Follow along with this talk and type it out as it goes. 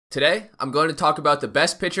Today, I'm going to talk about the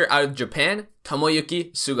best pitcher out of Japan,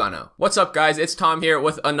 Tomoyuki Sugano. What's up guys, it's Tom here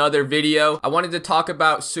with another video. I wanted to talk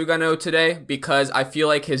about Sugano today because I feel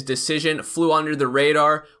like his decision flew under the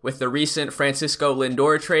radar with the recent Francisco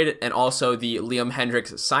Lindor trade and also the Liam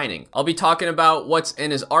Hendriks signing. I'll be talking about what's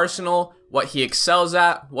in his arsenal, what he excels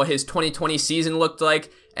at, what his 2020 season looked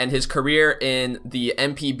like, and his career in the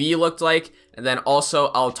MPB looked like, and then also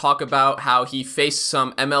I'll talk about how he faced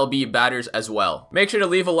some MLB batters as well. Make sure to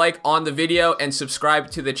leave a like on the video and subscribe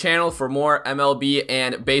to the channel for more MLB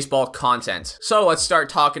and baseball content. So let's start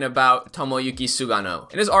talking about Tomoyuki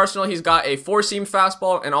Sugano. In his arsenal, he's got a 4-seam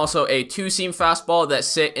fastball and also a 2-seam fastball that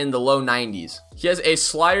sit in the low 90s. He has a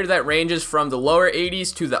slider that ranges from the lower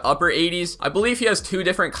 80s to the upper 80s. I believe he has two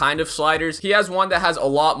different kind of sliders. He has one that has a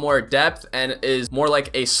lot more depth and is more like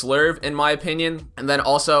a slurve in my opinion. And then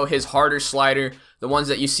also his harder slider, the ones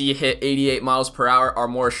that you see hit 88 miles per hour, are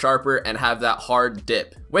more sharper and have that hard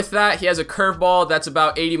dip. With that, he has a curveball that's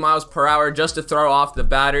about 80 miles per hour just to throw off the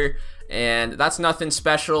batter. And that's nothing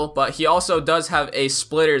special, but he also does have a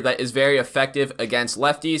splitter that is very effective against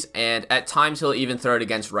lefties, and at times he'll even throw it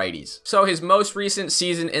against righties. So his most recent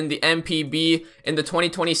season in the MPB, in the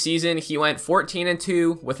 2020 season, he went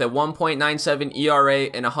 14-2 with a 1.97 ERA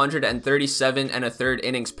in 137 and a third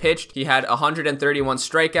innings pitched. He had 131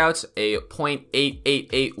 strikeouts, a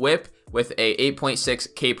 .888 whip, with a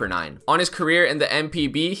 8.6 K per 9. On his career in the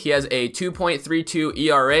MPB, he has a 2.32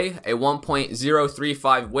 ERA, a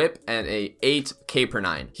 1.035 whip, and a 8 K per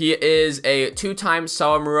 9. He is a 2-time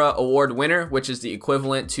Sawamura Award winner, which is the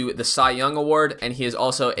equivalent to the Cy Young Award, and he is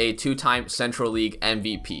also a 2-time Central League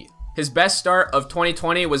MVP. His best start of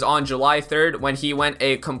 2020 was on July 3rd when he went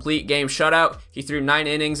a complete game shutout. He threw 9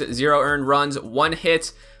 innings, 0 earned runs, 1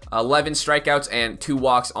 hit, 11 strikeouts, and 2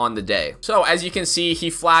 walks on the day. So as you can see, he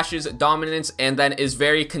flashes dominance and then is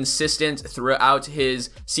very consistent throughout his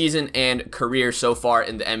season and career so far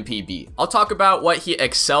in the MPB. I'll talk about what he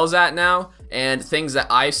excels at now and things that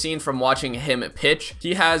I've seen from watching him pitch.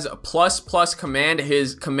 He has plus command.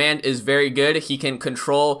 His command is very good. He can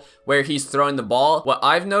control where he's throwing the ball. What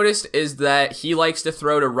I've noticed is that he likes to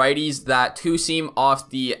throw to righties that 2-seam off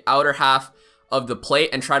the outer half of the plate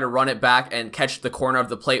and try to run it back and catch the corner of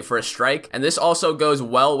the plate for a strike. And this also goes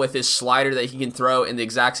well with his slider that he can throw in the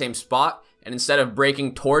exact same spot. And instead of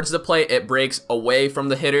breaking towards the plate, it breaks away from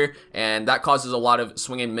the hitter, and that causes a lot of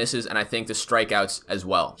swing and misses, and I think the strikeouts as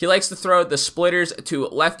well. He likes to throw the splitters to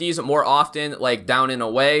lefties more often, like down and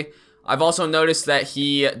away. I've also noticed that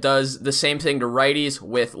he does the same thing to righties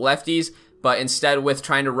with lefties, but instead with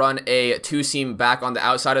trying to run a 2-seam back on the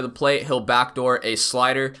outside of the plate, he'll backdoor a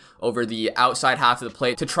slider over the outside half of the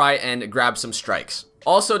plate to try and grab some strikes.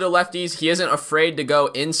 Also to lefties, he isn't afraid to go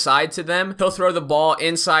inside to them. He'll throw the ball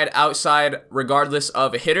inside, outside, regardless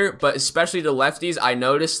of a hitter, but especially to lefties, I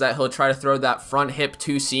noticed that he'll try to throw that front hip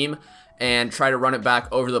 2-seam and try to run it back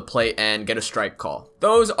over the plate and get a strike call.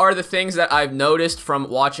 Those are the things that I've noticed from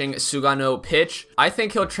watching Sugano pitch. I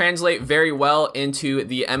think he'll translate very well into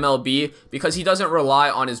the MLB because he doesn't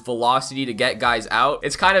rely on his velocity to get guys out.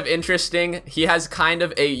 It's kind of interesting. He has kind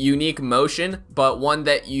of a unique motion, but one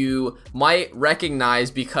that you might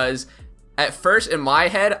recognize because at first in my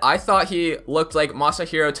head, I thought he looked like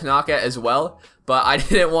Masahiro Tanaka as well, but I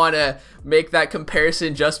didn't want to make that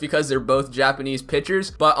comparison just because they're both Japanese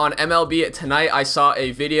pitchers. But on MLB tonight, I saw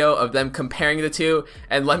a video of them comparing the two,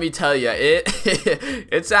 and let me tell you,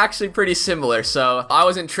 it's actually pretty similar. So I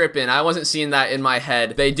wasn't tripping. I wasn't seeing that in my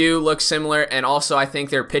head. They do look similar, and also I think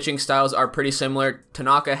their pitching styles are pretty similar.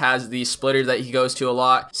 Tanaka has the splitter that he goes to a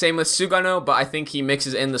lot. Same with Sugano, but I think he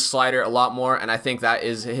mixes in the slider a lot more, and I think that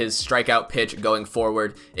is his strikeout pitch going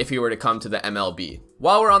forward if he were to come to the MLB.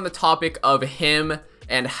 While we're on the topic of him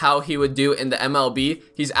and how he would do in the MLB,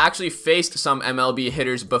 he's actually faced some MLB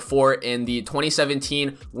hitters before in the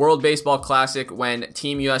 2017 World Baseball Classic when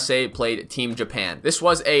Team USA played Team Japan. This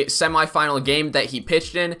was a semifinal game that he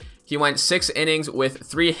pitched in. He went 6 innings with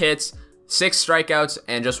 3 hits, 6 strikeouts,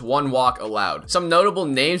 and just 1 walk allowed. Some notable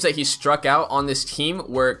names that he struck out on this team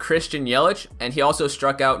were Christian Yelich, and he also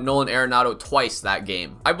struck out Nolan Arenado twice that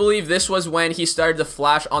game. I believe this was when he started to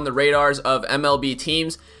flash on the radars of MLB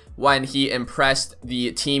teams, when he impressed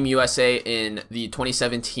the Team USA in the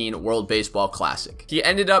 2017 World Baseball Classic. He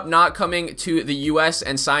ended up not coming to the US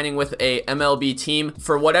and signing with a MLB team.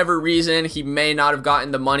 For whatever reason, he may not have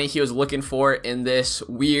gotten the money he was looking for in this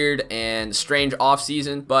weird and strange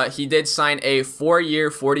offseason, but he did sign a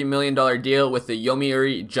 4-year, $40 million deal with the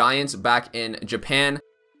Yomiuri Giants back in Japan.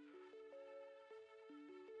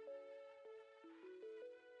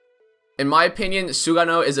 In my opinion,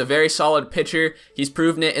 Sugano is a very solid pitcher. He's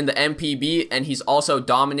proven it in the MPB, and he's also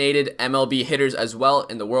dominated MLB hitters as well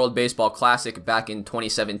in the World Baseball Classic back in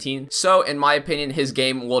 2017. So, in my opinion, his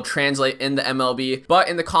game will translate in the MLB. But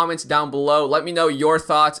in the comments down below, let me know your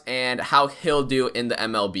thoughts and how he'll do in the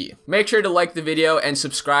MLB. Make sure to like the video and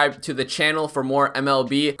subscribe to the channel for more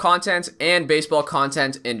MLB content and baseball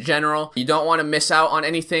content in general. You don't want to miss out on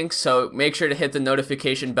anything, so make sure to hit the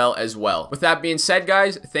notification bell as well. With that being said,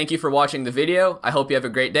 guys, thank you for watching the video. I hope you have a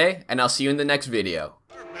great day, and I'll see you in the next video.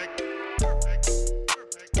 Perfect.